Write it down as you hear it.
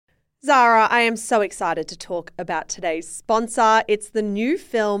Zara, I am so excited to talk about today's sponsor. It's the new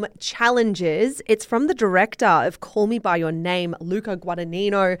film Challenges. It's from the director of Call Me By Your Name, Luca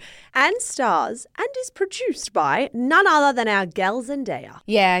Guadagnino, and stars and is produced by none other than our gal Zendaya.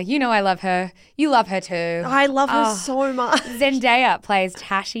 Yeah, you know I love her. You love her too. I love her so much. Zendaya plays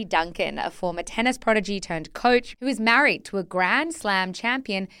Tashi Duncan, a former tennis prodigy turned coach who is married to a Grand Slam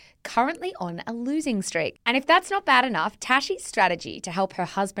champion currently on a losing streak. And if that's not bad enough, Tashi's strategy to help her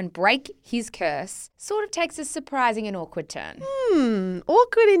husband break his curse sort of takes a surprising and awkward turn.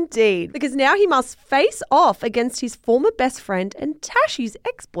 Awkward indeed, because now he must face off against his former best friend and Tashi's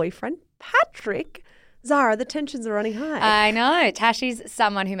ex-boyfriend, Patrick. Zara, the tensions are running high. I know. Tashi's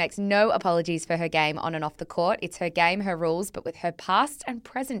someone who makes no apologies for her game on and off the court. It's her game, her rules, but with her past and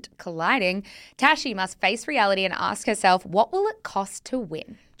present colliding, Tashi must face reality and ask herself, what will it cost to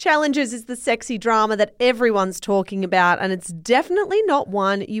win? Challenges is the sexy drama that everyone's talking about, and it's definitely not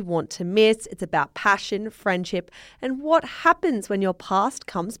one you want to miss. It's about passion, friendship, and what happens when your past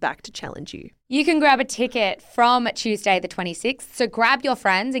comes back to challenge you. You can grab a ticket from Tuesday the 26th, so grab your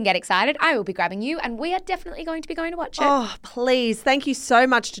friends and get excited. I will be grabbing you, and we are definitely going to be going to watch it. Oh, please. Thank you so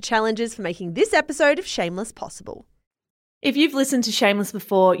much to Challenges for making this episode of Shameless possible. If you've listened to Shameless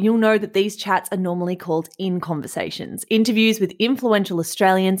before, you'll know that these chats are normally called In Conversations, interviews with influential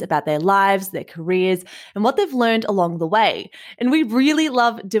Australians about their lives, their careers, and what they've learned along the way. And we really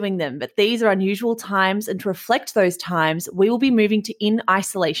love doing them, but these are unusual times, and to reflect those times, we will be moving to In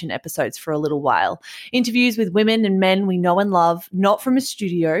Isolation episodes for a little while. Interviews with women and men we know and love, not from a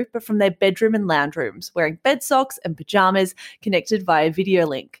studio, but from their bedroom and lounge rooms, wearing bed socks and pajamas, connected via video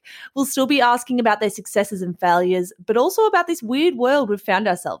link. We'll still be asking about their successes and failures, but also about this weird world we've found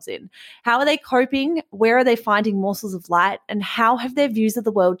ourselves in. How are they coping? Where are they finding morsels of light? And how have their views of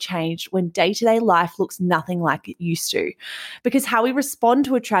the world changed when day-to-day life looks nothing like it used to? Because how we respond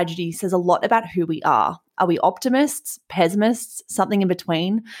to a tragedy says a lot about who we are. Are we optimists, pessimists, something in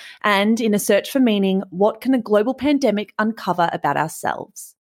between? And in a search for meaning, what can a global pandemic uncover about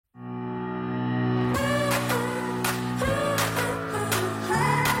ourselves?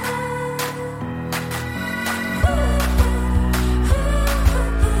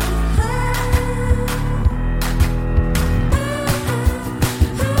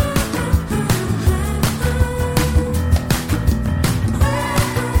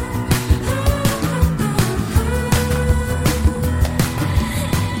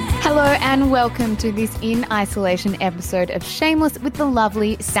 Hello and welcome to this In Isolation episode of Shameless with the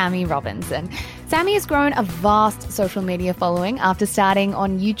lovely Sammy Robinson. Sammy has grown a vast social media following after starting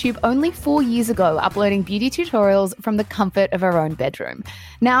on YouTube only 4 years ago, uploading beauty tutorials from the comfort of her own bedroom.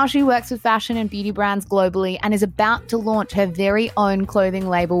 Now she works with fashion and beauty brands globally and is about to launch her very own clothing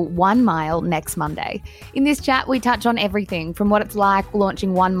label, One Mile, next Monday. In this chat, we touch on everything from what it's like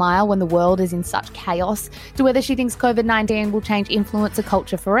launching One Mile when the world is in such chaos, to whether she thinks COVID-19 will change influencer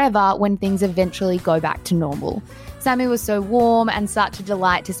culture forever when things eventually go back to normal. Sammy was so warm and such a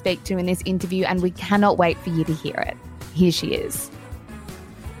delight to speak to in this interview, and we cannot wait for you to hear it. Here she is.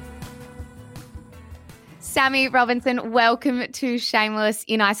 Sammy Robinson, welcome to Shameless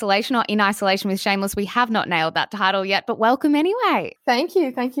in Isolation, or In Isolation with Shameless. We have not nailed that title yet, but welcome anyway. Thank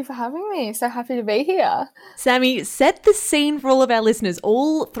you. Thank you for having me. So happy to be here. Sammy, set the scene for all of our listeners.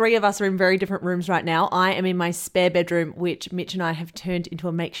 All three of us are in very different rooms right now. I am in my spare bedroom, which Mitch and I have turned into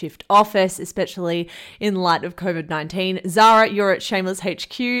a makeshift office, especially in light of COVID-19. Zara, you're at Shameless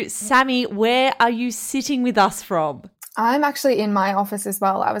HQ. Sammy, where are you sitting with us from? I'm actually in my office as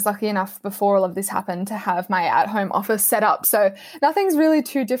well. I was lucky enough before all of this happened to have my at-home office set up. So nothing's really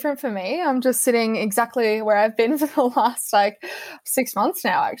too different for me. I'm just sitting exactly where I've been for the last 6 months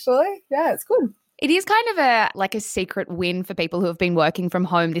now, actually. Yeah, it's good. It is kind of a secret win for people who have been working from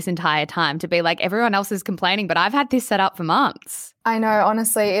home this entire time, to be like, everyone else is complaining, but I've had this set up for months. I know,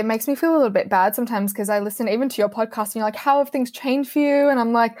 honestly, it makes me feel a little bit bad sometimes because I listen even to your podcast and you're like, how have things changed for you? And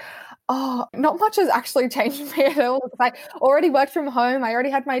I'm like, oh, not much has actually changed for me at all. I already worked from home. I already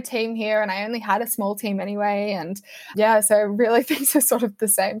had my team here and I only had a small team anyway. And yeah, so really things are sort of the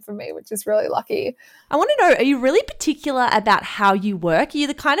same for me, which is really lucky. I want to know, are you really particular about how you work? Are you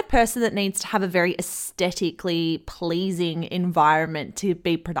the kind of person that needs to have a very aesthetically pleasing environment to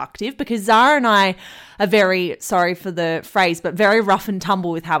be productive? Because Zara and I are very, sorry for the phrase, but very rough and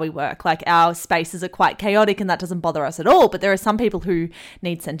tumble with how we work. Like our spaces are quite chaotic and that doesn't bother us at all. But there are some people who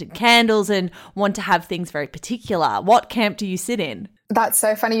need scented candles candles and want to have things very particular. What camp do you sit in? That's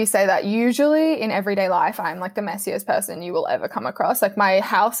so funny you say that. Usually in everyday life, I'm like the messiest person you will ever come across. Like my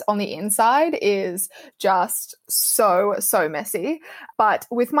house on the inside is just so messy. But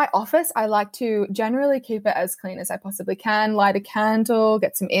with my office, I like to generally keep it as clean as I possibly can, light a candle,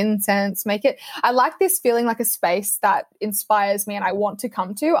 get some incense, make it. I like this feeling like a space that inspires me and I want to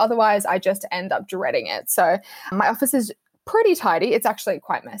come to. Otherwise, I just end up dreading it. So my office is pretty tidy. It's actually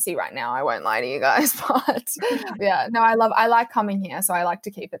quite messy right now. I won't lie to you guys, but yeah, no, I like coming here. So I like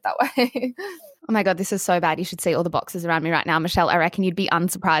to keep it that way. Oh my God, this is so bad. You should see all the boxes around me right now. Michelle, I reckon you'd be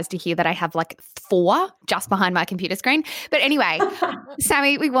unsurprised to hear that I have like 4 just behind my computer screen. But anyway,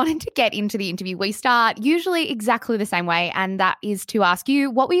 Sammy, we wanted to get into the interview. We start usually exactly the same way, and that is to ask you,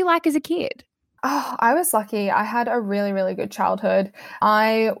 what were you like as a kid? Oh, I was lucky. I had a really, really good childhood.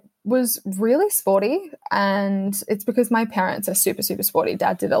 I was really sporty, and it's because my parents are super sporty.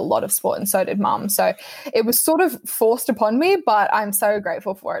 Dad did a lot of sport and so did mum. So it was sort of forced upon me, but I'm so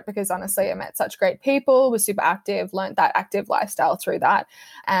grateful for it because honestly, I met such great people, was super active, learned that active lifestyle through that.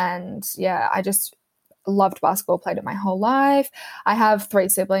 And yeah, I just loved basketball, played it my whole life. I have 3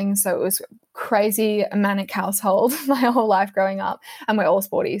 siblings, so it was crazy manic household my whole life growing up, and we're all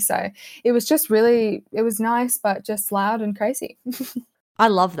sporty. So it was just really, it was nice, but just loud and crazy. I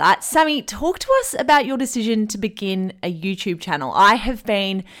love that. Sammy, talk to us about your decision to begin a YouTube channel. I have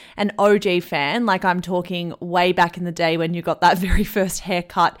been an OG fan, like I'm talking way back in the day when you got that very first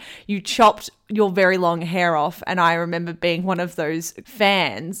haircut. You chopped your very long hair off, and I remember being one of those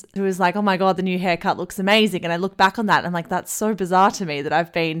fans who was like, oh my God, the new haircut looks amazing. And I look back on that and I'm like, that's so bizarre to me that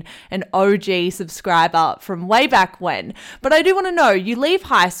I've been an OG subscriber from way back when. But I do want to know, you leave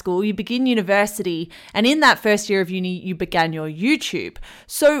high school, you begin university, and in that first year of uni, you began your YouTube.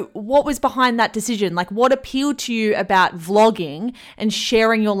 So what was behind that decision? Like, what appealed to you about vlogging and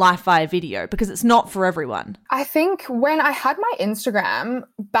sharing your life via video? Because it's not for everyone. I think when I had my Instagram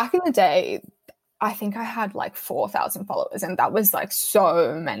back in the day, I think I had like 4,000 followers, and that was like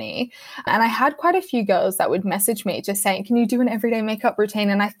so many. And I had quite a few girls that would message me just saying, can you do an everyday makeup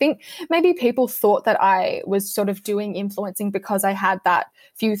routine? And I think maybe people thought that I was sort of doing influencing because I had that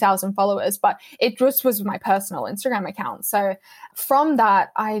few thousand followers, but it just was my personal Instagram account. So from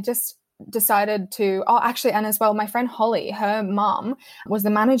that, I just decided to, and as well, my friend Holly, her mum was the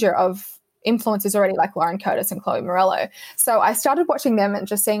manager of influencers already like Lauren Curtis and Chloe Morello. So I started watching them and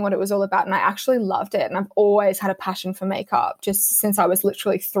just seeing what it was all about, and I actually loved it. And I've always had a passion for makeup just since I was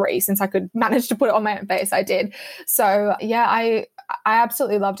literally 3, since I could manage to put it on my own face, I did. So yeah, I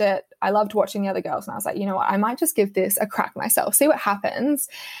absolutely loved it. I loved watching the other girls, and I was like, you know what, I might just give this a crack myself, see what happens.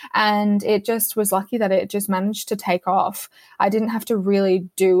 And it just was lucky that it just managed to take off. I didn't have to really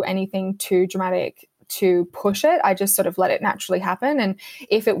do anything too dramatic to push it. I just sort of let it naturally happen. And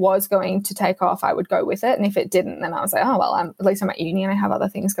if it was going to take off, I would go with it. And if it didn't, then I was like, oh, well, at least I'm at uni and I have other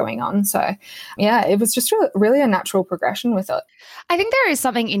things going on. So yeah, it was just really a natural progression with it. I think there is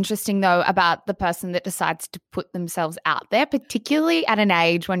something interesting though about the person that decides to put themselves out there, particularly at an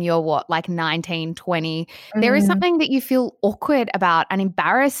age when you're like 19, 20. There is something that you feel awkward about and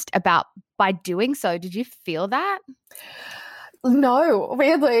embarrassed about by doing so. Did you feel that? No,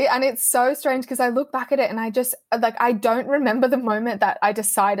 weirdly. And it's so strange because I look back at it and I just like, I don't remember the moment that I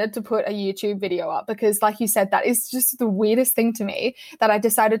decided to put a YouTube video up, because like you said, that is just the weirdest thing to me, that I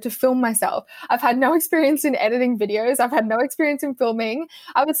decided to film myself. I've had no experience in editing videos. I've had no experience in filming.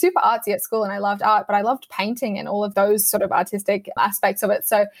 I was super artsy at school and I loved art, but I loved painting and all of those sort of artistic aspects of it.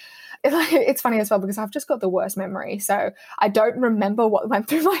 So it's funny as well because I've just got the worst memory. So I don't remember what went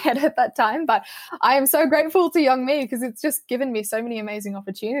through my head at that time, but I am so grateful to young me because it's just given me so many amazing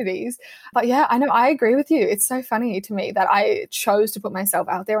opportunities. But yeah, I know, I agree with you. It's so funny to me that I chose to put myself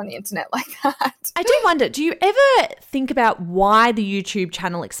out there on the internet like that. I do wonder, do you ever think about why the YouTube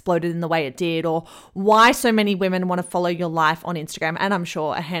channel exploded in the way it did, or why so many women want to follow your life on Instagram, and I'm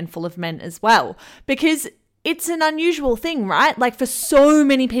sure a handful of men as well? Because it's an unusual thing, right? Like for so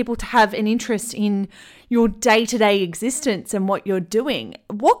many people to have an interest in your day-to-day existence and what you're doing.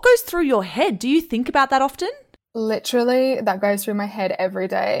 What goes through your head? Do you think about that often? Literally, that goes through my head every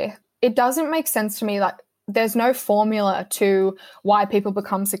day. It doesn't make sense to me. Like, there's no formula to why people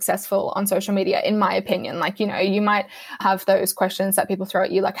become successful on social media, in my opinion. Like, you know, you might have those questions that people throw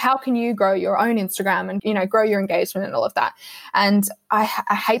at you, like, how can you grow your own Instagram and, you know, grow your engagement and all of that? And I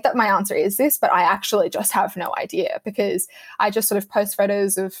hate that my answer is this, but I actually just have no idea, because I just sort of post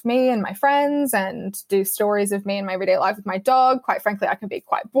photos of me and my friends and do stories of me in my everyday life with my dog. Quite frankly, I can be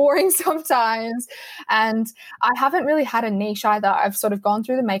quite boring sometimes. And I haven't really had a niche either. I've sort of gone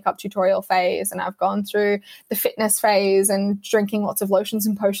through the makeup tutorial phase, and I've gone through the fitness phase and drinking lots of lotions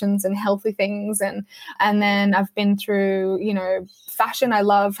and potions and healthy things. And then I've been through, fashion. I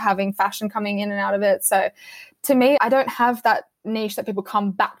love having fashion coming in and out of it. So to me, I don't have that niche that people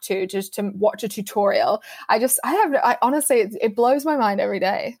come back to just to watch a tutorial. I honestly, it blows my mind every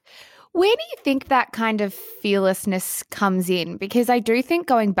day. Where do you think that kind of fearlessness comes in? Because I do think,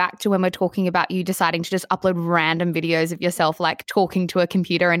 going back to when we're talking about you deciding to just upload random videos of yourself, like talking to a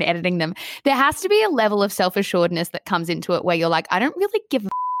computer and editing them, there has to be a level of self-assuredness that comes into it where you're like, I don't really give a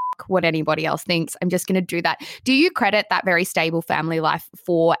what anybody else thinks. I'm just going to do that. Do you credit that very stable family life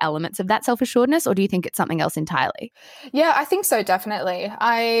for elements of that self-assuredness, or do you think it's something else entirely? Yeah, I think so, definitely.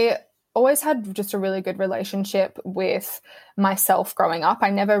 I always had just a really good relationship with myself growing up. I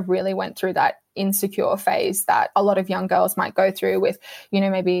never really went through that insecure phase that a lot of young girls might go through with,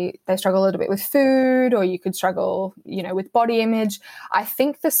 maybe they struggle a little bit with food, or you could struggle, with body image. I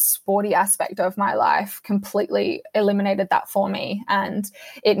think the sporty aspect of my life completely eliminated that for me. And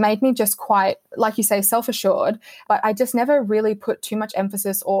it made me just quite, like you say, self-assured, but I just never really put too much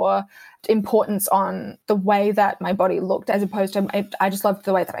emphasis or importance on the way that my body looked, as opposed to I just loved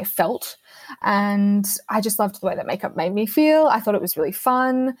the way that I felt. And I just loved the way that makeup made me feel. I thought it was really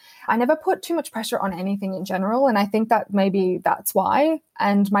fun. I never put too much pressure on anything in general. And I think that maybe that's why.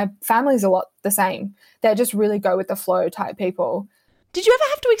 And my family's a lot the same. They're just really go with the flow type people. Did you ever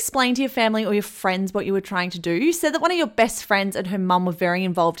have to explain to your family or your friends what you were trying to do? You said that one of your best friends and her mum were very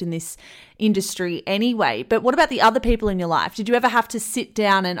involved in this industry anyway, but what about the other people in your life? Did you ever have to sit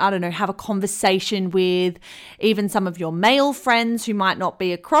down and, have a conversation with even some of your male friends who might not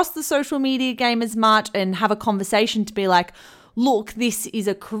be across the social media game as much, and have a conversation to be like, look, this is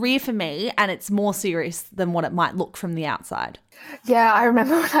a career for me and it's more serious than what it might look from the outside? Yeah, I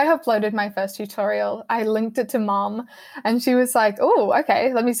remember when I uploaded my first tutorial, I linked it to Mum, and she was like, oh,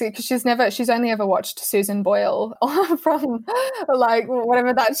 okay, let me see, because she's only ever watched Susan Boyle from like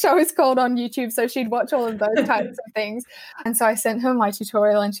whatever that show is called on YouTube. So she'd watch all of those types of things. And so I sent her my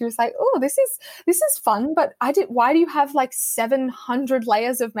tutorial, and she was like, oh, this is fun, but why do you have like 700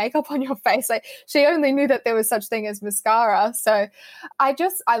 layers of makeup on your face? Like, she only knew that there was such thing as mascara. So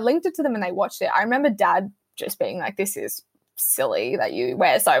I linked it to them and they watched it. I remember Dad just being like, this is silly that you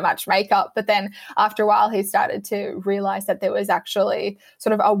wear so much makeup. But then after a while, he started to realize that there was actually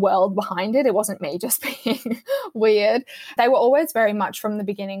sort of a world behind it. It wasn't me just being weird. They were always very much from the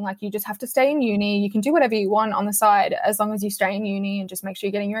beginning, like, you just have to stay in uni. You can do whatever you want on the side as long as you stay in uni and just make sure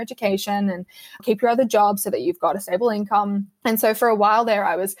you're getting your education and keep your other job so that you've got a stable income. And so for a while there,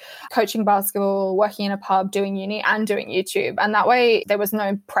 I was coaching basketball, working in a pub, doing uni and doing YouTube. And that way there was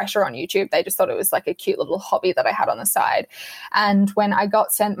no pressure on YouTube. They just thought it was like a cute little hobby that I had on the side. And when I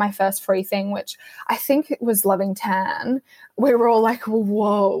got sent my first free thing, which I think it was Loving Tan, we were all like,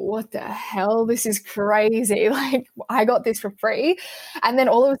 whoa, what the hell? This is crazy. Like, I got this for free. And then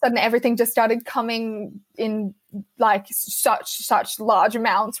all of a sudden everything just started coming in like such large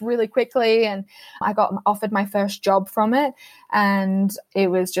amounts really quickly, and I got offered my first job from it. And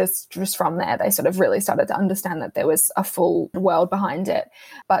it was just from there they sort of really started to understand that there was a full world behind it.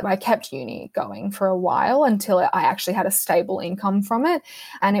 But I kept uni going for a while until I actually had a stable income from it.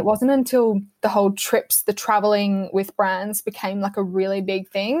 And it wasn't until the whole trips, the traveling with brands became like a really big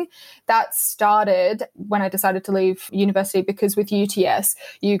thing. That started when I decided to leave university, because with UTS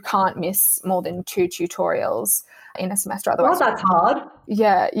you can't miss more than 2 tutorials in a semester. Otherwise, that's hard.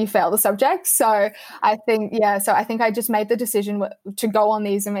 Yeah, you fail the subject. So I think I just made the decision to go on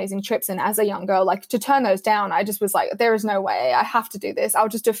these amazing trips. And as a young girl, like, to turn those down, I just was like, there is no way, I have to do this. I'll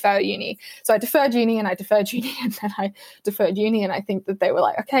just defer uni. So I deferred uni and I deferred uni and then I deferred uni. And I think that they were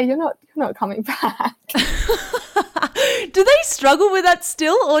like, okay, you're not coming back. Do they struggle with that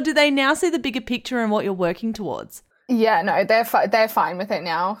still, or do they now see the bigger picture and what you're working towards? Yeah, no, they're fine with it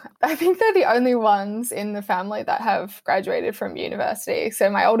now. I think they're the only ones in the family that have graduated from university. So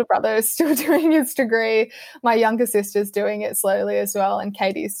my older brother is still doing his degree. My younger sister's doing it slowly as well. And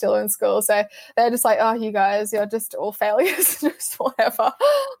Katie's still in school. So they're just like, oh, you guys, you're just all failures, just whatever.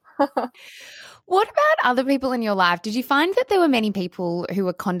 What about other people in your life? Did you find that there were many people who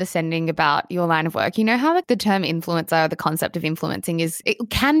were condescending about your line of work? You know how, like, the term influencer, or the concept of influencing, it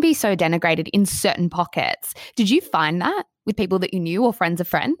can be so denigrated in certain pockets. Did you find that with people that you knew or friends of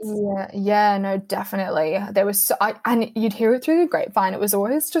friends? Yeah, no, definitely. There was, and you'd hear it through the grapevine. It was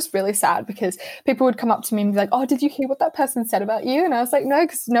always just really sad because people would come up to me and be like, "Oh, did you hear what that person said about you?" And I was like, "No,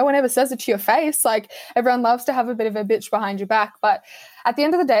 because no one ever says it to your face. Like, everyone loves to have a bit of a bitch behind your back." But at the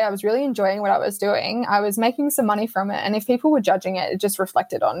end of the day, I was really enjoying what I was doing. I was making some money from it. And if people were judging it, it just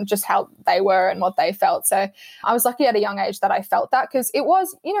reflected on just how they were and what they felt. So I was lucky at a young age that I felt that, because it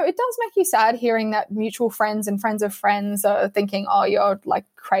was, it does make you sad hearing that mutual friends and friends of friends are thinking, "Oh, you're like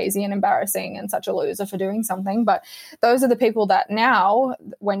crazy and embarrassing and such a loser for doing something." But those are the people that now,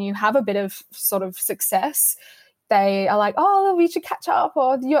 when you have a bit of sort of success, they are like, "Oh, we should catch up,"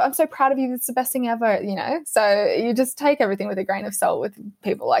 or "I'm so proud of you. It's the best thing ever," So you just take everything with a grain of salt with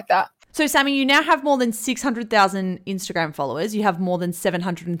people like that. So, Sammy, you now have more than 600,000 Instagram followers. You have more than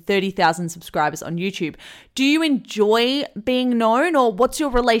 730,000 subscribers on YouTube. Do you enjoy being known, or what's your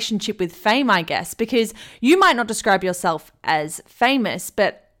relationship with fame, I guess? Because you might not describe yourself as famous,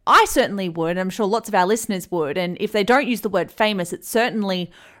 but I certainly would. I'm sure lots of our listeners would. And if they don't use the word famous, it's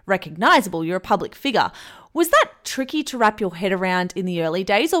certainly recognizable. You're a public figure. Was that tricky to wrap your head around in the early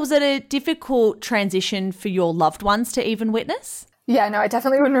days, or was it a difficult transition for your loved ones to even witness? Yeah, no, I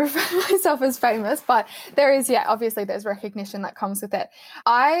definitely wouldn't refer myself as famous, but there is, obviously there's recognition that comes with it.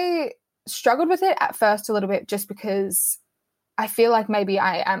 I struggled with it at first a little bit, just because I feel like maybe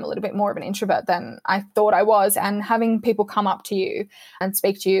I am a little bit more of an introvert than I thought I was. And having people come up to you and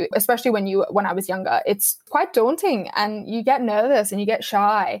speak to you, especially when I was younger, it's quite daunting and you get nervous and you get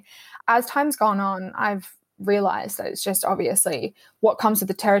shy. As time's gone on, I've realized that it's just obviously what comes with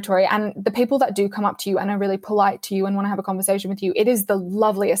the territory, and the people that do come up to you and are really polite to you and want to have a conversation with you, it is the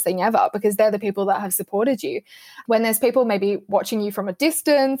loveliest thing ever, because they're the people that have supported you. When there's people maybe watching you from a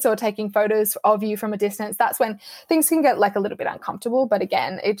distance or taking photos of you from a distance, that's when things can get like a little bit uncomfortable. But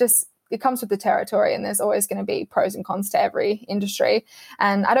again, it comes with the territory, and there's always going to be pros and cons to every industry.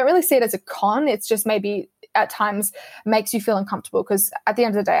 And I don't really see it as a con. It's just maybe at times makes you feel uncomfortable, because at the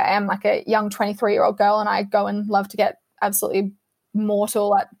end of the day, I am like a young 23-year-old girl, and I go and love to get absolutely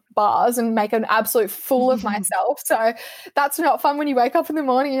mortal at bars and make an absolute fool of myself. So that's not fun when you wake up in the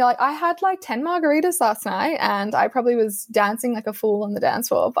morning and you're like, "I had like 10 margaritas last night and I probably was dancing like a fool on the dance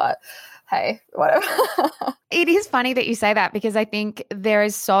floor," but hey, whatever. It is funny that you say that, because I think there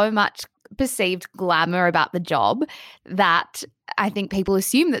is so much perceived glamour about the job that I think people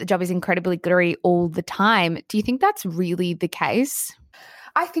assume that the job is incredibly glittery all the time. Do you think that's really the case?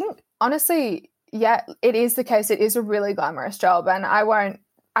 I think, honestly, yeah, it is the case. It is a really glamorous job, and I won't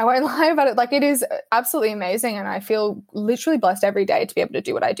lie about it. Like, it is absolutely amazing, and I feel literally blessed every day to be able to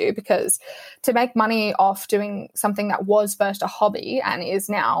do what I do, because to make money off doing something that was first a hobby and is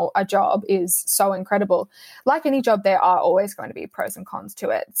now a job is so incredible. Like any job, there are always going to be pros and cons to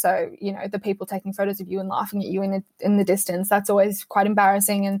it. So, the people taking photos of you and laughing at you in the distance, that's always quite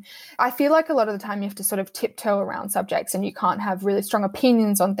embarrassing. And I feel like a lot of the time you have to sort of tiptoe around subjects, and you can't have really strong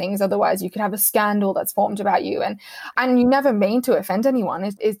opinions on things. Otherwise, you could have a scandal that's formed about you. And you never mean to offend anyone.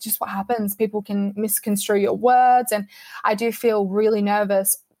 It's just what happens. People can misconstrue your words. And I do feel really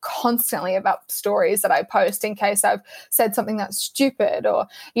nervous constantly about stories that I post in case I've said something that's stupid. Or,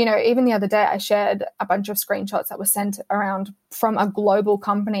 even the other day I shared a bunch of screenshots that were sent around from a global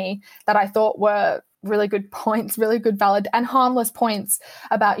company that I thought were really good points, really good, valid and harmless points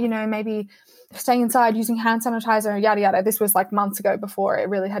about, maybe staying inside, using hand sanitizer, yada, yada. This was like months ago before it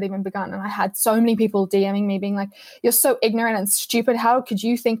really had even begun. And I had so many people DMing me being like, "You're so ignorant and stupid. How could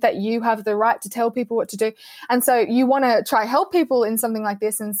you think that you have the right to tell people what to do?" And so you want to try help people in something like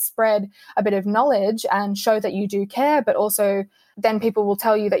this and spread a bit of knowledge and show that you do care, but also then people will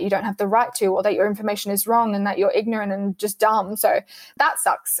tell you that you don't have the right to, or that your information is wrong and that you're ignorant and just dumb. So that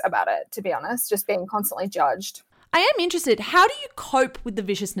sucks about it, to be honest, just being constantly judged. I am interested, how do you cope with the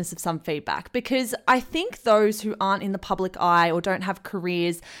viciousness of some feedback? Because I think those who aren't in the public eye or don't have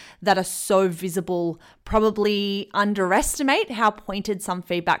careers that are so visible probably underestimate how pointed some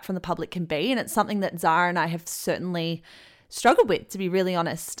feedback from the public can be. And it's something that Zara and I have certainly struggled with, to be really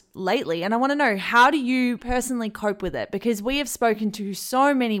honest, lately. And I want to know, how do you personally cope with it? Because we have spoken to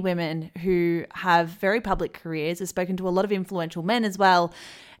so many women who have very public careers. We've spoken to a lot of influential men as well.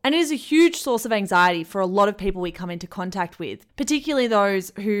 And it is a huge source of anxiety for a lot of people we come into contact with, particularly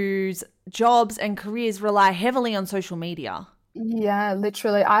those whose jobs and careers rely heavily on social media. Yeah,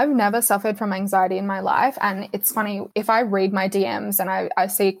 literally. I've never suffered from anxiety in my life. And it's funny, if I read my DMs and I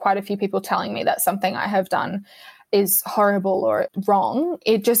see quite a few people telling me that something I have done is horrible or wrong,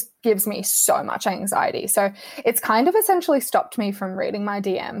 it just gives me so much anxiety. So it's kind of essentially stopped me from reading my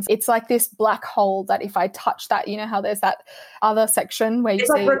DMs. It's like this black hole that if I touch that, you know how there's that other section where you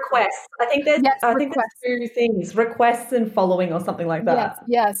see requests. I think there's two things, requests and following or something like that.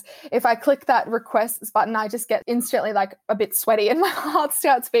 Yes. If I click that requests button, I just get instantly like a bit sweaty and my heart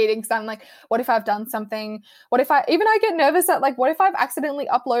starts beating because I'm like, what if I've done something? What if I get nervous at like, what if I've accidentally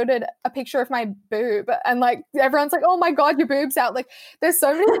uploaded a picture of my boob and like everyone's like, oh my God, your boob's out. Like there's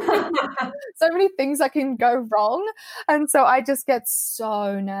so many things that can go wrong. And so I just get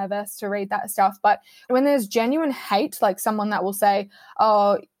so nervous to read that stuff. But when there's genuine hate, like someone that will say,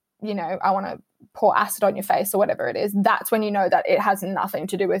 oh, you know, I want to pour acid on your face or whatever it is, that's when you know that it has nothing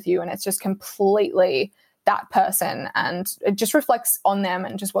to do with you and it's just completely that person and it just reflects on them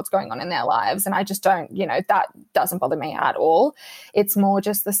and just what's going on in their lives. And I just don't, you know, that doesn't bother me at all. It's more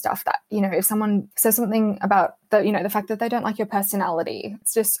just the stuff that, you know, if someone says something about the, you know, the fact that they don't like your personality,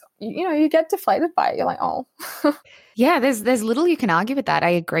 it's just, you know, you get deflated by it. You're like, oh. Yeah, there's little you can argue with that. I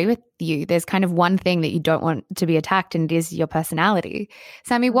agree with you. There's kind of one thing that you don't want to be attacked and it is your personality.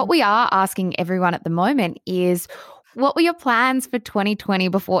 Sammy, what we are asking everyone at the moment is, what were your plans for 2020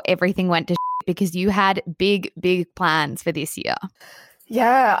 before everything went to because you had big plans for this year?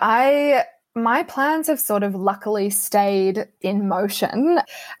 Yeah, my plans have sort of luckily stayed in motion.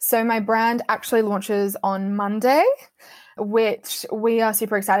 So my brand actually launches on Monday, which we are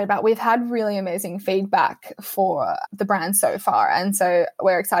super excited about. We've had really amazing feedback for the brand so far. And so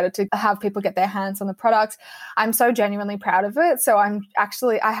we're excited to have people get their hands on the product. I'm so genuinely proud of it. So I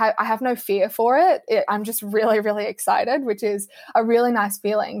have no fear for it. I'm just really, really excited, which is a really nice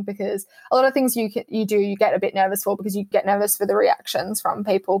feeling because a lot of things you get a bit nervous for because you get nervous for the reactions from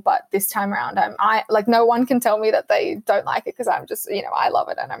people. But this time around, I like no one can tell me that they don't like it because I'm just, you know, I love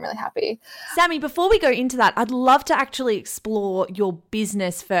it and I'm really happy. Sammy, before we go into that, I'd love to actually explore your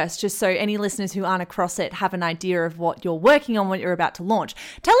business first, just so any listeners who aren't across it have an idea of what you're working on, what you're about to launch.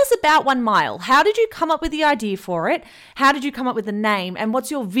 Tell us about 1 Mile. How did you come up with the idea for it? How did you come up with the name? And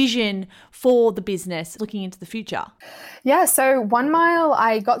what's your vision for the business looking into the future? Yeah, so 1 Mile,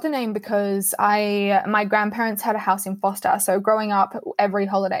 I got the name because my grandparents had a house in Foster. So growing up, every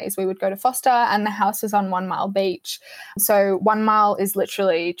holidays we would go to Foster and the house was on 1 Mile Beach. So 1 Mile is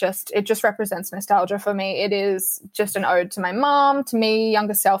literally it just represents nostalgia for me. It is just an ode to my mom, to me,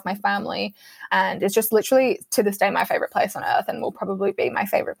 younger self, my family. And it's just literally to this day my favorite place on earth and will probably be my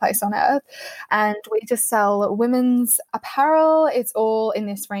favorite place on earth. And we just sell women's apparel. It's all in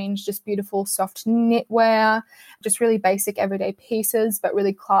this range, just beautiful, soft knitwear, just really basic everyday pieces, but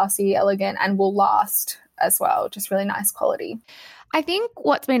really classy, elegant, and will last as well. Just really nice quality. I think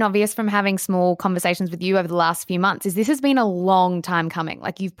what's been obvious from having small conversations with you over the last few months is this has been a long time coming.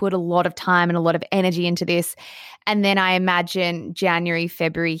 Like you've put a lot of time and a lot of energy into this. And then I imagine January,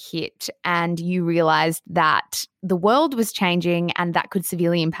 February hit and you realized that the world was changing and that could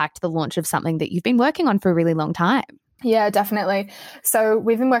severely impact the launch of something that you've been working on for a really long time. Yeah, definitely. So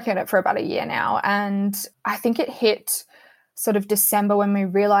we've been working on it for about a year now. And I think it hit sort of December when we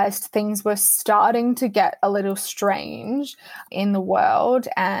realized things were starting to get a little strange in the world.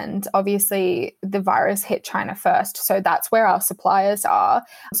 And obviously the virus hit China first. So that's where our suppliers are.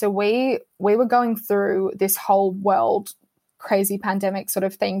 So we were going through this whole world crazy pandemic sort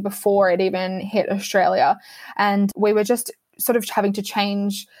of thing before it even hit Australia. And we were just sort of having to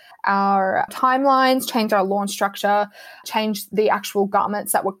change our timelines, change our launch structure, change the actual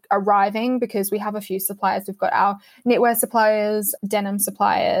garments that were arriving because we have a few suppliers. We've got our knitwear suppliers, denim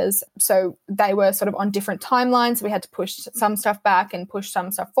suppliers. So they were sort of on different timelines. We had to push some stuff back and push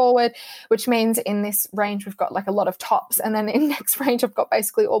some stuff forward, which means in this range, we've got like a lot of tops. And then in next range, I've got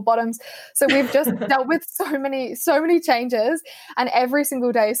basically all bottoms. So we've just dealt with so many changes. And every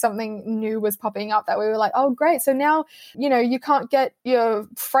single day, something new was popping up that we were like, oh, great. So now, you know, you can't get your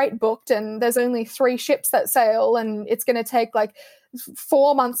freight booked and there's only 3 ships that sail and it's going to take like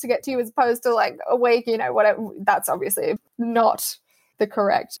 4 months to get to you as opposed to like a week, you know, whatever. That's obviously not the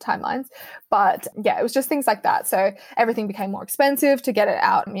correct timelines. But yeah, it was just things like that. So everything became more expensive to get it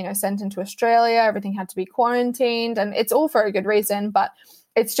out, you know, sent into Australia. Everything had to be quarantined and it's all for a good reason. But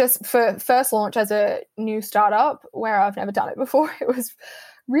it's just for first launch as a new startup where I've never done it before. It was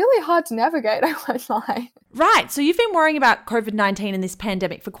really hard to navigate, I won't lie. Right. So you've been worrying about COVID-19 and this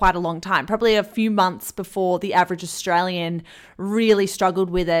pandemic for quite a long time, probably a few months before the average Australian really struggled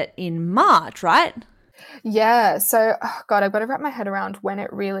with it in March, right? Yeah. So, God, I've got to wrap my head around when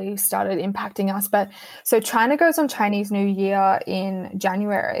it really started impacting us. But so China goes on Chinese New Year in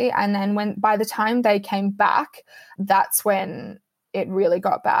January. And then by the time they came back, that's when it really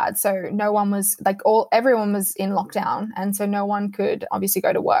got bad. So no one was everyone was in lockdown. And so no one could obviously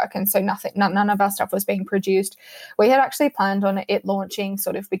go to work. And so none of our stuff was being produced. We had actually planned on it launching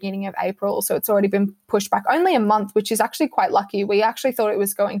sort of beginning of April. So it's already been pushed back only a month, which is actually quite lucky. We actually thought it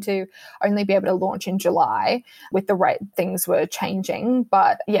was going to only be able to launch in July with the rate things were changing.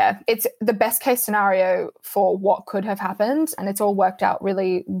 But yeah, it's the best case scenario for what could have happened. And it's all worked out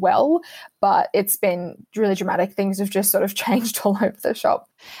really well. But it's been really dramatic. Things have just sort of changed all over the shop.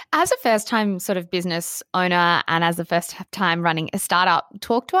 As a first-time sort of business owner and as a first-time running a startup,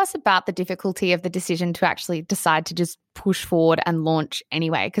 talk to us about the difficulty of the decision to actually decide to just push forward and launch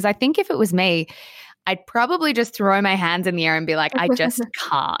anyway. Because I think if it was me, I'd probably just throw my hands in the air and be like, I just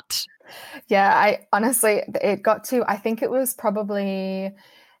can't. Yeah, it got to, I think it was probably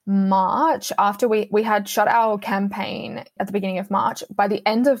March, after we had shut our campaign at the beginning of March. By the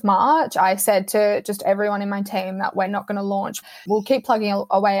end of March, I said to just everyone in my team that we're not going to launch. We'll keep plugging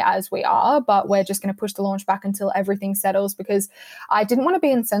away as we are, but we're just going to push the launch back until everything settles, because I didn't want to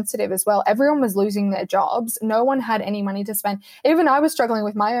be insensitive as well. Everyone was losing their jobs. No one had any money to spend. Even I was struggling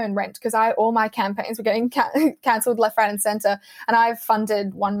with my own rent because all my campaigns were getting cancelled left, right and centre. And I've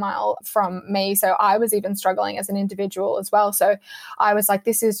funded 1 Mile from me. So I was even struggling as an individual as well. So I was like,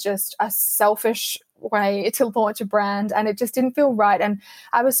 this is just a selfish way to launch a brand, and it just didn't feel right. And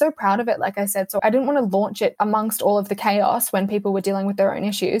I was so proud of it, like I said. So I didn't want to launch it amongst all of the chaos when people were dealing with their own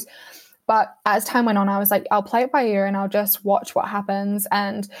issues. But as time went on, I was like, I'll play it by ear and I'll just watch what happens,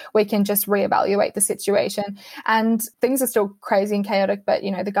 and we can just reevaluate the situation. And things are still crazy and chaotic, but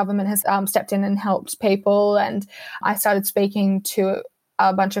the government has stepped in and helped people. And I started speaking to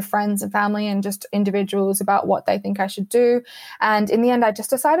a bunch of friends and family and just individuals about what they think I should do. And in the end, I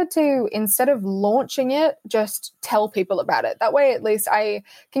just decided to, instead of launching it, just tell people about it. That way, at least I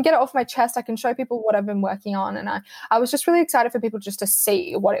can get it off my chest. I can show people what I've been working on. And I was just really excited for people just to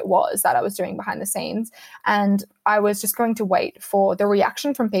see what it was that I was doing behind the scenes. And I was just going to wait for the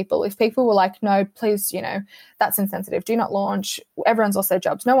reaction from people. If people were like, no, please, that's insensitive, do not launch. Everyone's lost their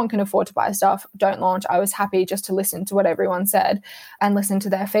jobs. No one can afford to buy stuff. Don't launch. I was happy just to listen to what everyone said and listen to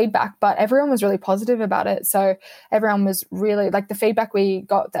their feedback. But everyone was really positive about it. So everyone was really, like, the feedback we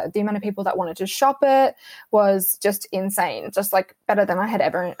got, the amount of people that wanted to shop it was just insane, just like better than I had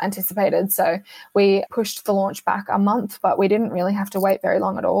ever anticipated. So we pushed the launch back a month, but we didn't really have to wait very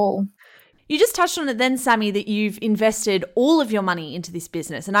long at all. You just touched on it then, Sammy, that you've invested all of your money into this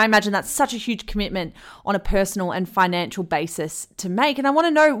business. And I imagine that's such a huge commitment on a personal and financial basis to make. And I want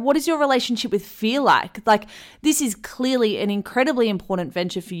to know, what is your relationship with fear like? Like, this is clearly an incredibly important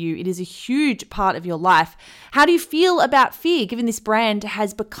venture for you. It is a huge part of your life. How do you feel about fear, given this brand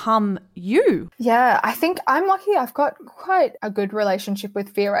has become you? Yeah, I think I'm lucky. I've got quite a good relationship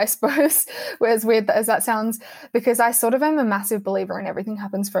with fear, I suppose, as weird as that sounds, because I sort of am a massive believer in everything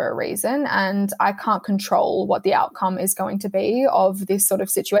happens for a reason. And I can't control what the outcome is going to be of this sort of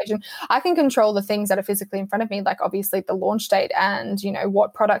situation. I can control the things that are physically in front of me, like obviously the launch date and,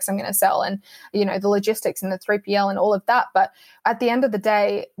 what products I'm going to sell and, the logistics and the 3PL and all of that. But at the end of the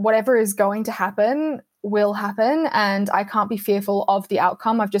day, whatever is going to happen will happen, and I can't be fearful of the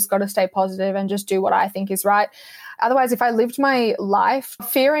outcome. I've just got to stay positive and just do what I think is right. Otherwise, if I lived my life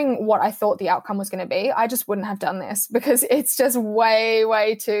fearing what I thought the outcome was going to be, I just wouldn't have done this, because it's just way,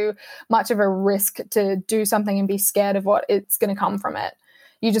 way too much of a risk to do something and be scared of what it's going to come from it.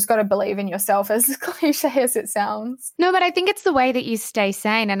 You just got to believe in yourself, as cliche as it sounds. No, but I think it's the way that you stay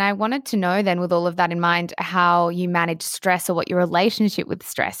sane. And I wanted to know then, with all of that in mind, how you manage stress, or what your relationship with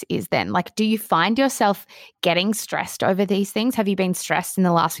stress is then. Like, do you find yourself getting stressed over these things? Have you been stressed in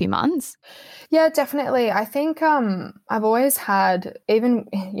the last few months? Yeah, definitely. I think I've always had, even,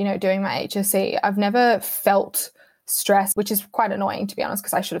 doing my HSC, I've never felt stress, which is quite annoying, to be honest,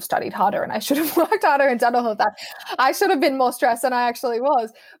 because I should have studied harder and I should have worked harder and done all of that. I should have been more stressed than I actually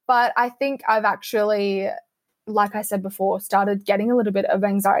was. But I think I've actually, like I said before, started getting a little bit of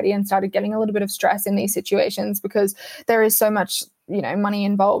anxiety and started getting a little bit of stress in these situations, because there is so much money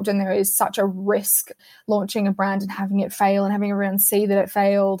involved, and there is such a risk launching a brand and having it fail and having everyone see that it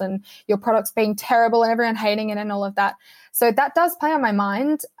failed and your product's being terrible and everyone hating it and all of that. So that does play on my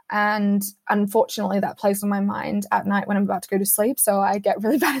mind. And unfortunately, that plays on my mind at night when I'm about to go to sleep. So I get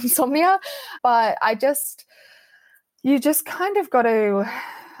really bad insomnia. But you just kind of got to,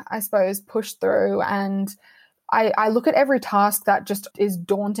 I suppose, push through. And I look at every task that just is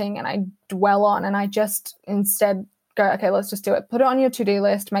daunting and I dwell on, and I just instead go, okay, let's just do it. Put it on your to-do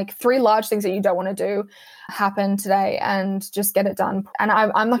list, make 3 large things that you don't want to do happen today and just get it done. And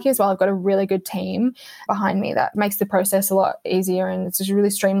I'm lucky as well. I've got a really good team behind me that makes the process a lot easier, and it's a really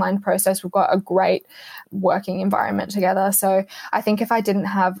streamlined process. We've got a great working environment together. So I think if I didn't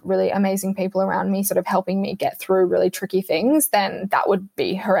have really amazing people around me sort of helping me get through really tricky things, then that would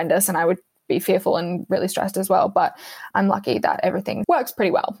be horrendous and I would be fearful and really stressed as well. But I'm lucky that everything works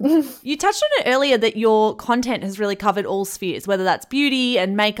pretty well. You touched on it earlier that your content has really covered all spheres, whether that's beauty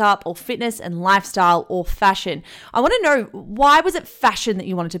and makeup or fitness and lifestyle or fashion. I want to know, why was it fashion that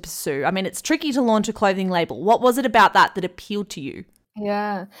you wanted to pursue? I mean, it's tricky to launch a clothing label. What was it about that appealed to you?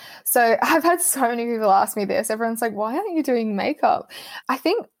 Yeah. So I've had so many people ask me this. Everyone's like, why aren't you doing makeup? I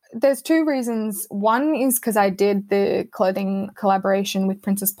think there's 2 reasons. One is because I did the clothing collaboration with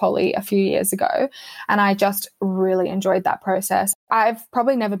Princess Polly a few years ago, and I just really enjoyed that process. I've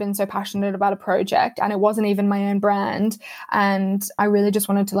probably never been so passionate about a project, and it wasn't even my own brand. And I really just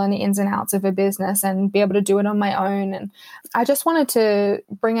wanted to learn the ins and outs of a business and be able to do it on my own. And I just wanted to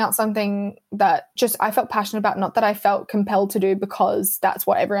bring out something that just I felt passionate about, not that I felt compelled to do because that's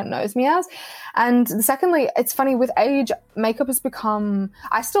what everyone knows me as. And secondly, it's funny, with age, makeup has become,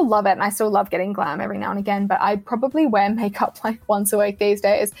 I still love it and I still love getting glam every now and again, but I probably wear makeup like once a week these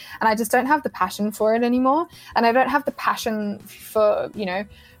days, and I just don't have the passion for it anymore. And I don't have the passion for,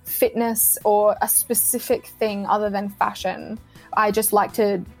 fitness or a specific thing other than fashion. I just like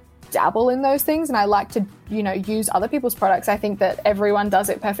to dabble in those things, and I like to, use other people's products. I think that everyone does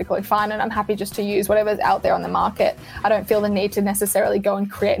it perfectly fine, and I'm happy just to use whatever's out there on the market. I don't feel the need to necessarily go and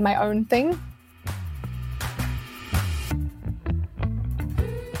create my own thing.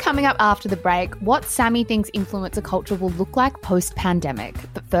 Coming up after the break, what Sammy thinks influencer culture will look like post-pandemic.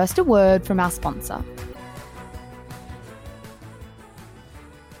 But first, a word from our sponsor.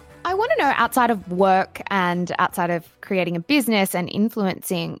 I want to know, outside of work and outside of creating a business and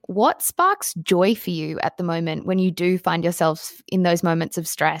influencing, what sparks joy for you at the moment when you do find yourself in those moments of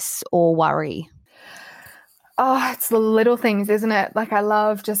stress or worry? Oh, it's the little things, isn't it? Like I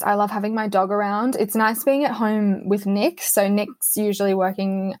love having my dog around. It's nice being at home with Nick. So Nick's usually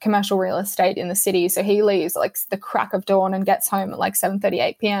working commercial real estate in the city. So he leaves like the crack of dawn and gets home at like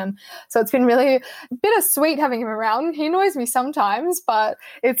 7:38 p.m. So it's been really bittersweet having him around. He annoys me sometimes, but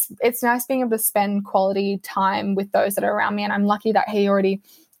it's nice being able to spend quality time with those that are around me. And I'm lucky that he already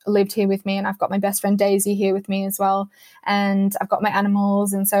lived here with me, and I've got my best friend Daisy here with me as well, and I've got my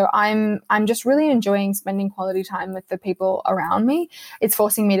animals, and so I'm just really enjoying spending quality time with the people around me. It's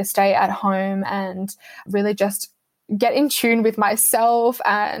forcing me to stay at home and really just get in tune with myself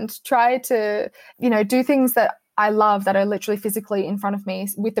and try to do things that I love, that are literally physically in front of me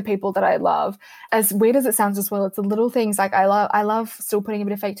with the people that I love. As weird as it sounds as well, it's the little things. Like I love still putting a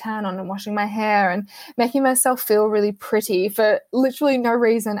bit of fake tan on and washing my hair and making myself feel really pretty for literally no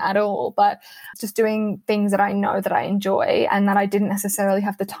reason at all, but just doing things that I know that I enjoy and that I didn't necessarily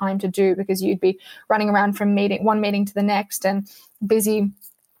have the time to do because you'd be running around from one meeting to the next and busy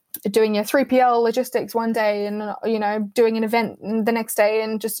doing your 3PL logistics one day and, doing an event the next day,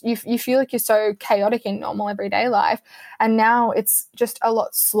 and just you feel like you're so chaotic in normal everyday life. And now it's just a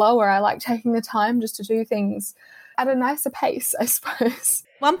lot slower. I like taking the time just to do things at a nicer pace, I suppose.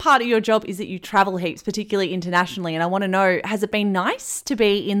 One part of your job is that you travel heaps, particularly internationally. And I want to know, has it been nice to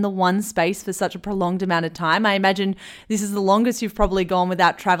be in the one space for such a prolonged amount of time? I imagine this is the longest you've probably gone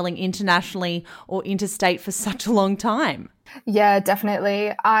without traveling internationally or interstate for such a long time. Yeah,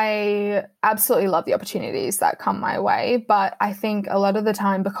 definitely. I absolutely love the opportunities that come my way, but I think a lot of the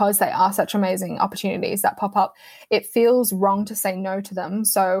time, because they are such amazing opportunities that pop up, it feels wrong to say no to them.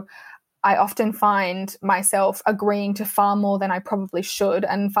 So I often find myself agreeing to far more than I probably should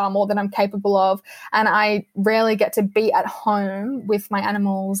and far more than I'm capable of. And I rarely get to be at home with my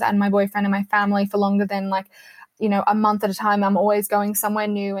animals and my boyfriend and my family for longer than a month at a time. I'm always going somewhere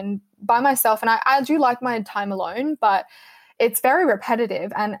new and by myself. And I do like my time alone, but it's very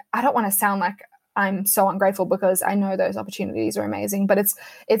repetitive, and I don't want to sound like I'm so ungrateful because I know those opportunities are amazing, but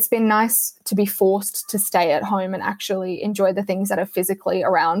it's been nice to be forced to stay at home and actually enjoy the things that are physically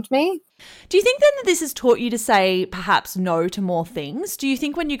around me. Do you think then that this has taught you to say perhaps no to more things? Do you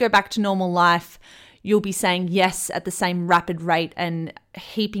think when you go back to normal life, you'll be saying yes at the same rapid rate and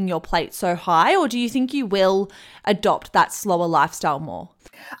heaping your plate so high? Or do you think you will adopt that slower lifestyle more?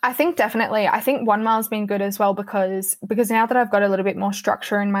 I think definitely. I think 1 mile's been good as well because now that I've got a little bit more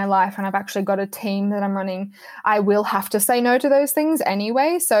structure in my life and I've actually got a team that I'm running, I will have to say no to those things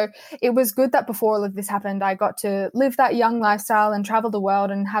anyway. So it was good that before all of this happened, I got to live that young lifestyle and travel the world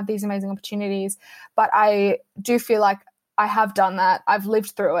and have these amazing opportunities. But I do feel like I have done that. I've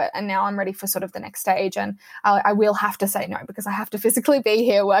lived through it, and now I'm ready for sort of the next stage. And I will have to say no because I have to physically be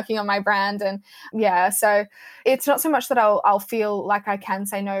here working on my brand. And yeah, so it's not so much that I'll feel like I can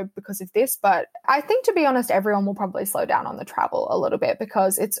say no because of this, but I think, to be honest, everyone will probably slow down on the travel a little bit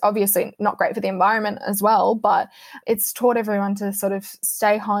because it's obviously not great for the environment as well, but it's taught everyone to sort of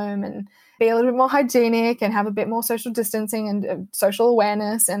stay home and be a little bit more hygienic and have a bit more social distancing and social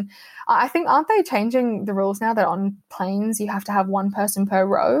awareness. And I think, aren't they changing the rules now that on planes you have to have one person per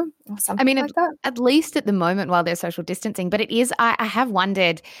row or something like that? At least at the moment while there's social distancing. But it is, I have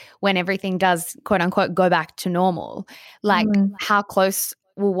wondered when everything does, quote unquote, go back to normal, like how close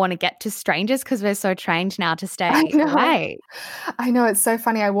we'll want to get to strangers because we're so trained now to stay away. I know, it's so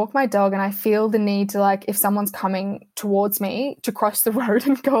funny. I walk my dog and I feel the need to, like, if someone's coming towards me, to cross the road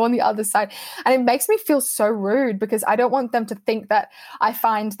and go on the other side. And it makes me feel so rude because I don't want them to think that I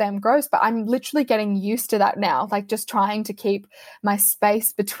find them gross, but I'm literally getting used to that now, like just trying to keep my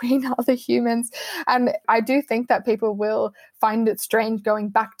space between other humans. And I do think that people will find it strange going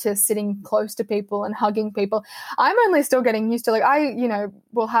back to sitting close to people and hugging people. I'm only still getting used to, like,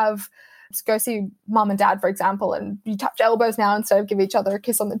 we'll have go see mum and dad, for example, and you touch elbows now instead of give each other a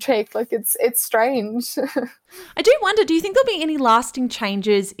kiss on the cheek. Like, it's strange. I do wonder, do you think there'll be any lasting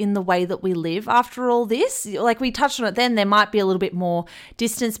changes in the way that we live after all this? Like we touched on it then, there might be a little bit more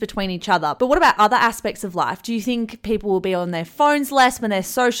distance between each other. But what about other aspects of life? Do you think people will be on their phones less when they're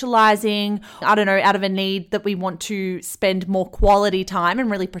socializing? I don't know, out of a need that we want to spend more quality time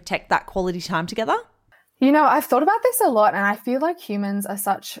and really protect that quality time together? You know, I've thought about this a lot, and I feel like humans are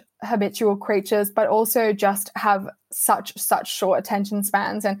such habitual creatures, but also just have such short attention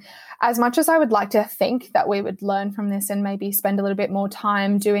spans. And as much as I would like to think that we would learn from this and maybe spend a little bit more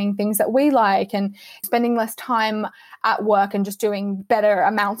time doing things that we like and spending less time at work and just doing better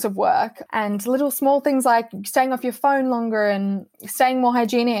amounts of work and little small things like staying off your phone longer and staying more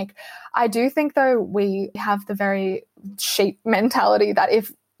hygienic, I do think, though, we have the very sheep mentality that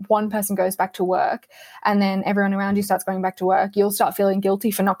if one person goes back to work and then everyone around you starts going back to work, you'll start feeling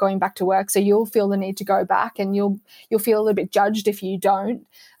guilty for not going back to work. So you'll feel the need to go back, and you'll feel a little bit judged if you don't,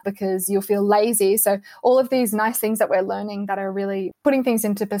 because you'll feel lazy. So all of these nice things that we're learning that are really putting things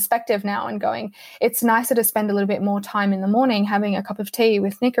into perspective now and going, it's nicer to spend a little bit more time in the morning having a cup of tea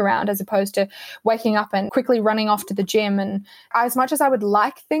with Nick around as opposed to waking up and quickly running off to the gym. And as much as I would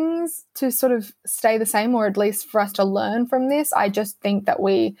like things to sort of stay the same, or at least for us to learn from this, I just think that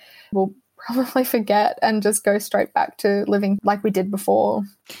we will probably forget and just go straight back to living like we did before.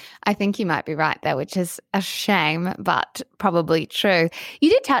 I think you might be right there, which is a shame, but probably true. You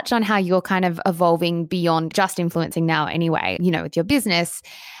did touch on how you're kind of evolving beyond just influencing now anyway, you know, with your business,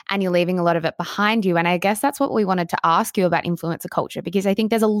 and you're leaving a lot of it behind you. And I guess that's what we wanted to ask you about influencer culture, because I think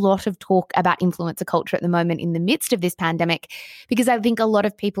there's a lot of talk about influencer culture at the moment in the midst of this pandemic, because I think a lot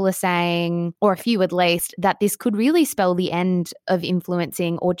of people are saying, or a few at least, that this could really spell the end of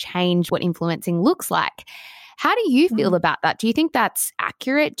influencing or change what influencing looks like. How do you feel about that? Do you think that's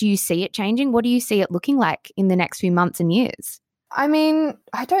accurate? Do you see it changing? What do you see it looking like in the next few months and years? I mean,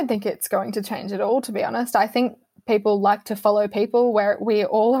 I don't think it's going to change at all, to be honest. I think people like to follow people, where we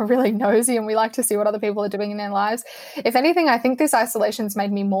all are really nosy and we like to see what other people are doing in their lives. If anything, I think this isolation's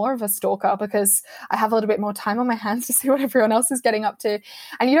made me more of a stalker because I have a little bit more time on my hands to see what everyone else is getting up to.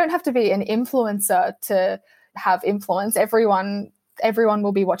 And you don't have to be an influencer to have influence. Everyone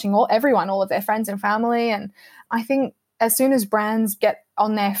will be watching all of their friends and family. And I think as soon as brands get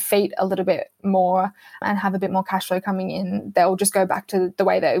on their feet a little bit more and have a bit more cash flow coming in, they'll just go back to the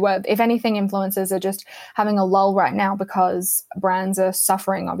way they were. If anything, influencers are just having a lull right now because brands are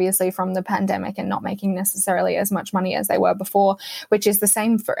suffering, obviously, from the pandemic and not making necessarily as much money as they were before, which is the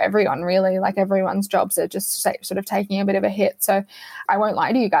same for everyone, really. Like, everyone's jobs are just sort of taking a bit of a hit. So I won't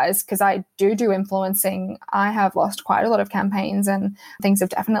lie to you guys, because I do influencing. I have lost quite a lot of campaigns and things have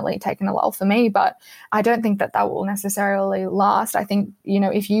definitely taken a lull for me, but I don't think that will necessarily last. I think, you know,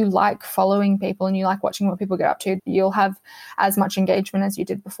 if you like following people and you like watching what people get up to, you'll have as much engagement as you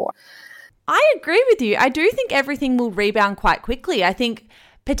did before. I agree with you. I do think everything will rebound quite quickly. I think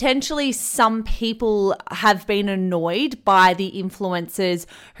potentially some people have been annoyed by the influencers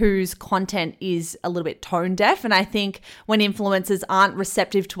whose content is a little bit tone deaf. And I think when influencers aren't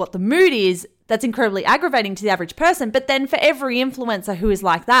receptive to what the mood is, that's incredibly aggravating to the average person. But then for every influencer who is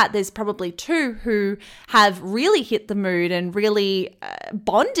like that, there's probably two who have really hit the mood and really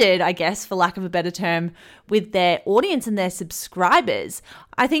bonded, I guess, for lack of a better term, with their audience and their subscribers.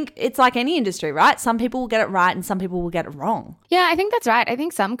 I think it's like any industry, right? Some people will get it right and some people will get it wrong. Yeah, I think that's right. I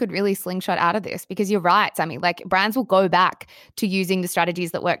think some could really slingshot out of this because you're right, Sammy. Like brands will go back to using the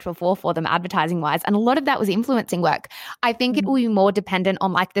strategies that worked before for them advertising wise. And a lot of that was influencing work. I think it will be more dependent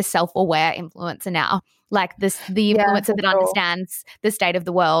on like the self-aware influencer now. Like the influencer that understands the state of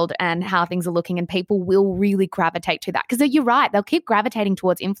the world and how things are looking, and people will really gravitate to that. Because you're right, they'll keep gravitating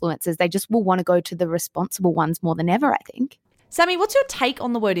towards influencers. They just will want to go to the responsible ones more than ever, I think. Sammy, what's your take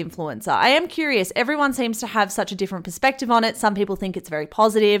on the word influencer? I am curious. Everyone seems to have such a different perspective on it. Some people think it's very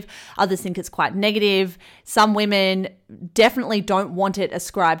positive. Others think it's quite negative. Some women definitely don't want it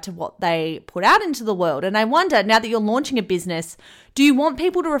ascribed to what they put out into the world. And I wonder, now that you're launching a business, do you want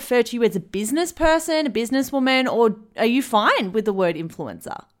people to refer to you as a business person, a businesswoman, or are you fine with the word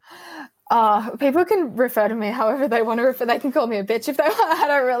influencer? People can refer to me however they want to refer. They can call me a bitch if they want. I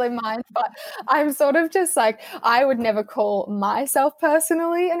don't really mind. But I'm sort of just like, I would never call myself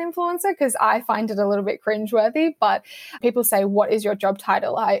personally an influencer because I find it a little bit cringeworthy. But people say, what is your job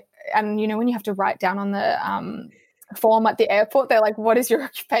title? And you know, when you have to write down on the form at the airport, they're like, what is your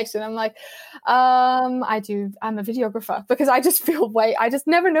occupation? I'm like, I'm a videographer, because I just I just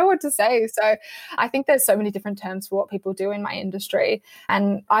never know what to say. So I think there's so many different terms for what people do in my industry.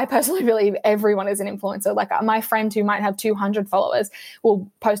 And I personally believe everyone is an influencer. Like my friend who might have 200 followers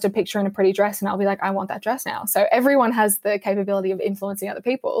will post a picture in a pretty dress and I'll be like, I want that dress now. So everyone has the capability of influencing other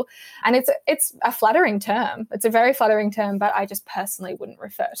people. And it's a flattering term. It's a very flattering term, but I just personally wouldn't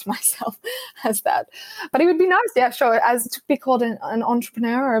refer to myself as that. But it would be nice, yeah, sure, as to be called an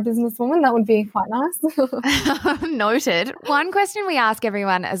entrepreneur or a businesswoman, that would be quite nice. Noted. One question we ask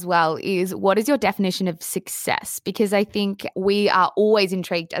everyone as well is, what is your definition of success? Because I think we are always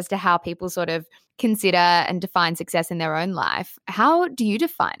intrigued as to how people sort of consider and define success in their own life. How do you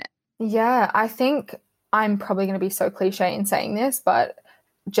define it? Yeah, I think I'm probably going to be so cliche in saying this, but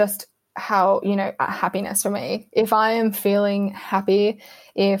just how, happiness for me. If I am feeling happy,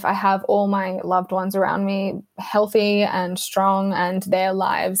 if I have all my loved ones around me healthy and strong and their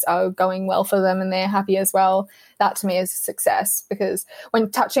lives are going well for them and they're happy as well, that to me is a success. Because when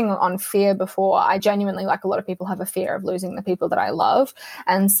touching on fear before, I genuinely, like a lot of people, have a fear of losing the people that I love.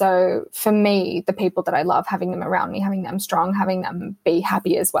 And so for me, the people that I love, having them around me, having them strong, having them be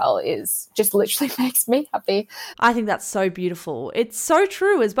happy as well, is just literally makes me happy. I think that's so beautiful. It's so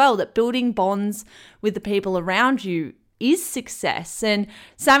true as well that building bonds with the people around you is success. And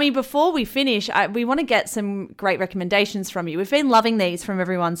Sammy, before we finish, we want to get some great recommendations from you. We've been loving these from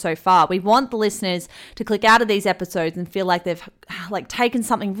everyone so far. We want the listeners to click out of these episodes and feel like they've taken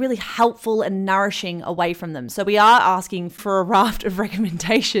something really helpful and nourishing away from them. So we are asking for a raft of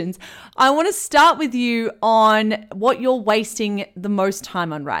recommendations. I want to start with you on what you're wasting the most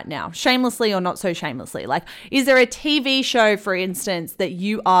time on right now, shamelessly or not so shamelessly. Like, is there a TV show, for instance, that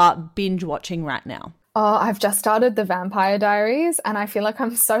you are binge watching right now? Oh, I've just started The Vampire Diaries and I feel like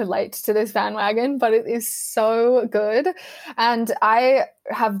I'm so late to this bandwagon, but it is so good. And I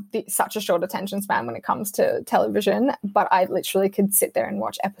have such a short attention span when it comes to television, but I literally could sit there and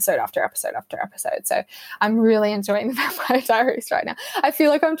watch episode after episode after episode. So I'm really enjoying The Vampire Diaries right now. I feel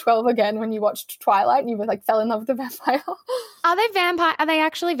like I'm 12 again when you watched Twilight and you fell in love with the vampire. Are they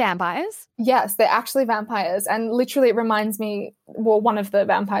actually vampires? Yes, they're actually vampires. And literally it reminds me, one of the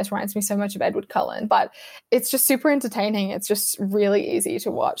vampires reminds me so much of Edward Cullen, but it's just super entertaining. It's just really easy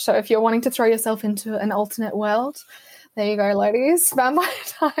to watch. So if you're wanting to throw yourself into an alternate world, there you go, ladies. Vampire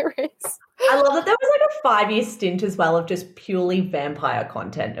Diaries. I love that there was a 5-year stint as well of just purely vampire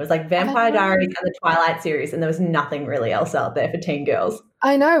content. It was like Vampire Diaries and the Twilight series, and there was nothing really else out there for teen girls.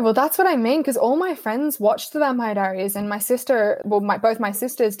 I know. Well, that's what I mean, because all my friends watched the Vampire Diaries, and my sister, both my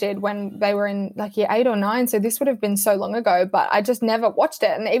sisters did when they were in year 8 or 9. So this would have been so long ago, but I just never watched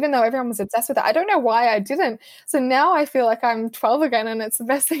it. And even though everyone was obsessed with it, I don't know why I didn't. So now I feel like I'm 12 again, and it's the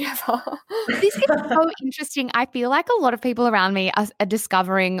best thing ever. This is so interesting. I feel like a lot of people around me are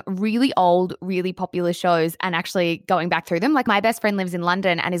discovering really old, really popular shows and actually going back through them. Like my best friend lives in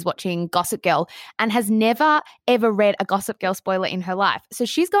London and is watching Gossip Girl and has never, ever read a Gossip Girl spoiler in her life. So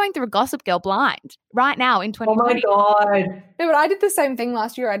she's going through Gossip Girl blind. right now in 2020. Oh my God. No, but I did the same thing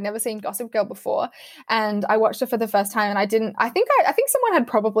last year. I'd never seen Gossip Girl before, and I watched it for the first time. And I think someone had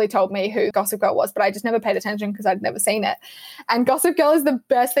probably told me who Gossip Girl was, but I just never paid attention because I'd never seen it. And Gossip Girl is the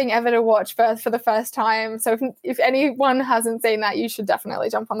best thing ever to watch for the first time. So if anyone hasn't seen that, you should definitely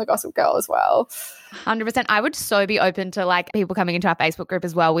jump on the Gossip Girl as well. 100%. I would so be open to like people coming into our Facebook group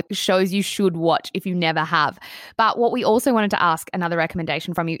as well with shows you should watch if you never have. But what we also wanted to ask, another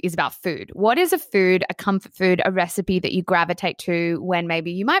recommendation from you, is about food. What is a food, a comfort food, a recipe that you gravitate to when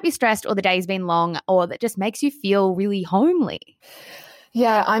maybe you might be stressed or the day's been long, or that just makes you feel really homely?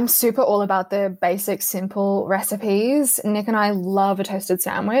 Yeah, I'm super all about the basic, simple recipes. Nick and I love a toasted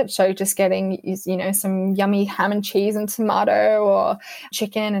sandwich. So just getting, some yummy ham and cheese and tomato, or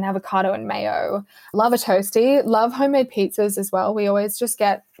chicken and avocado and mayo. Love a toasty. Love homemade pizzas as well. We always just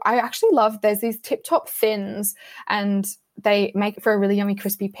I actually love, there's these Tip Top Thins, and they make for a really yummy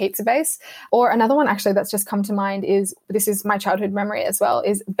crispy pizza base. Or another one actually that's just come to mind this is my childhood memory as well,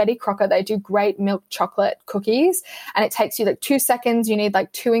 is Betty Crocker. They do great milk chocolate cookies, and it takes you like 2 seconds. You need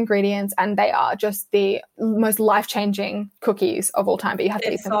like 2 ingredients, and they are just the most life-changing cookies of all time, but you have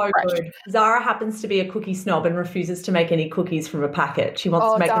to eat them fresh. Good. Zara happens to be a cookie snob and refuses to make any cookies from a packet. She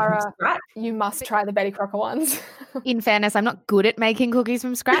wants to make them from scratch. You must try the Betty Crocker ones. In fairness, I'm not good at making cookies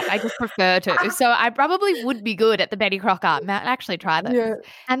from scratch. I just prefer to. So I probably would be good at the Betty Crocker. Might actually try those. Yeah.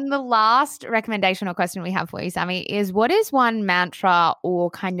 And the last recommendation or question we have for you, Sammy, is what is one mantra or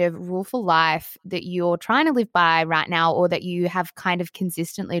kind of rule for life that you're trying to live by right now, or that you have kind of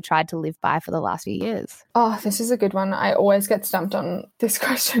consistently tried to live by for the last few years? Oh, this is a good one. I always get stumped on this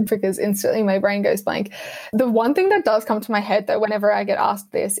question because instantly my brain goes blank. The one thing that does come to my head though, whenever I get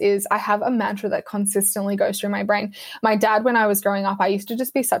asked this, is I have a mantra that consistently goes through my brain. My dad, when I was growing up, I used to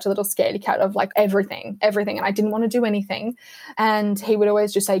just be such a little scaredy cat of like everything. And I didn't want to do anything. And he would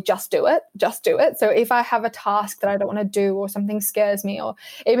always just say, just do it. So if I have a task that I don't want to do, or something scares me, or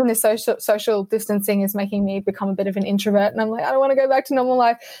even the social distancing is making me become a bit of an introvert, and I'm like, I don't want to go back to normal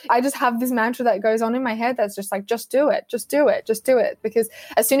life, I just have this mantra that goes on in my head that's just like, just do it. Because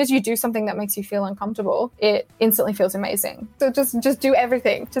as soon as you do something that makes you feel uncomfortable, it instantly feels amazing. So just do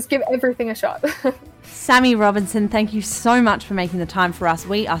everything. Just give everything a shot. Sammy Robinson, thank you so much for making the time for us.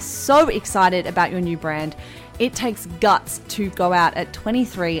 We are so excited about your new brand. It takes guts to go out at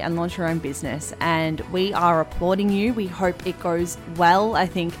 23 and launch your own business, and we are applauding you. We hope it goes well. I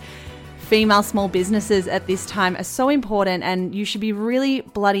think female small businesses at this time are so important, and you should be really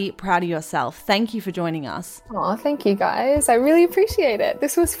bloody proud of yourself. Thank you for joining us. Oh, thank you guys. I really appreciate it.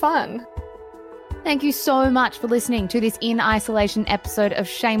 This was fun. Thank you so much for listening to this In Isolation episode of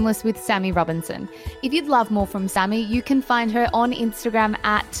Shameless with Sammy Robinson. If you'd love more from Sammy, you can find her on Instagram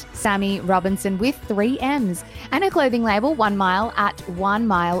at Sammy Robinson with 3 M's, and her clothing label 1 Mile at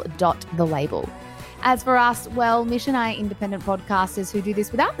 1mile.thelabel. As for us, well, Mish and I are independent podcasters who do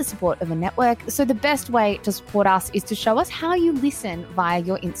this without the support of a network, so the best way to support us is to show us how you listen via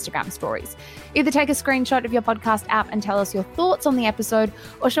your Instagram stories. Either take a screenshot of your podcast app and tell us your thoughts on the episode,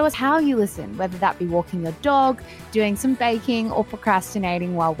 or show us how you listen, whether that be walking your dog, doing some baking, or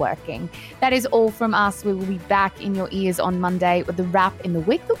procrastinating while working. That is all from us. We will be back in your ears on Monday with the wrap in the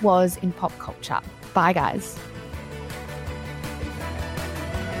week that was in pop culture. Bye, guys.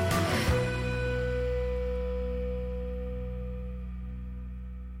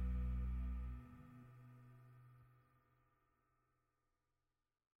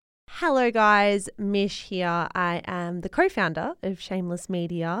 Hello guys, Mish here. I am the co-founder of Shameless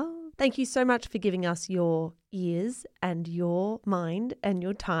Media. Thank you so much for giving us your ears and your mind and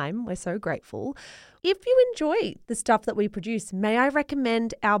your time. We're so grateful. If you enjoy the stuff that we produce, may I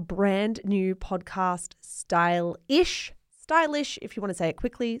recommend our brand new podcast, Style-ish. Stylish, if you want to say it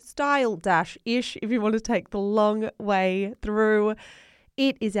quickly, Style-ish, if you want to take the long way through.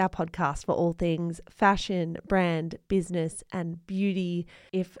 It is our podcast for all things fashion, brand, business, and beauty.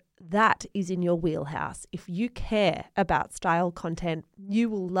 If that is in your wheelhouse, if you care about style content, you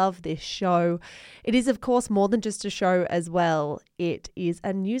will love this show. It is, of course, more than just a show as well. It is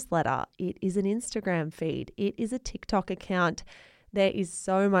a newsletter. It is an Instagram feed. It is a TikTok account. There is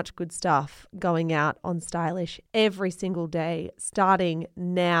so much good stuff going out on Stylish every single day, starting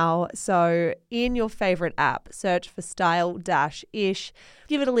now. So in your favorite app, search for Style-ish.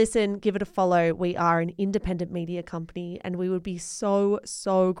 Give it a listen, give it a follow. We are an independent media company, and we would be so,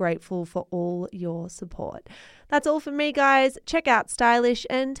 so grateful for all your support. That's all from me, guys. Check out Stylish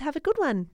and have a good one.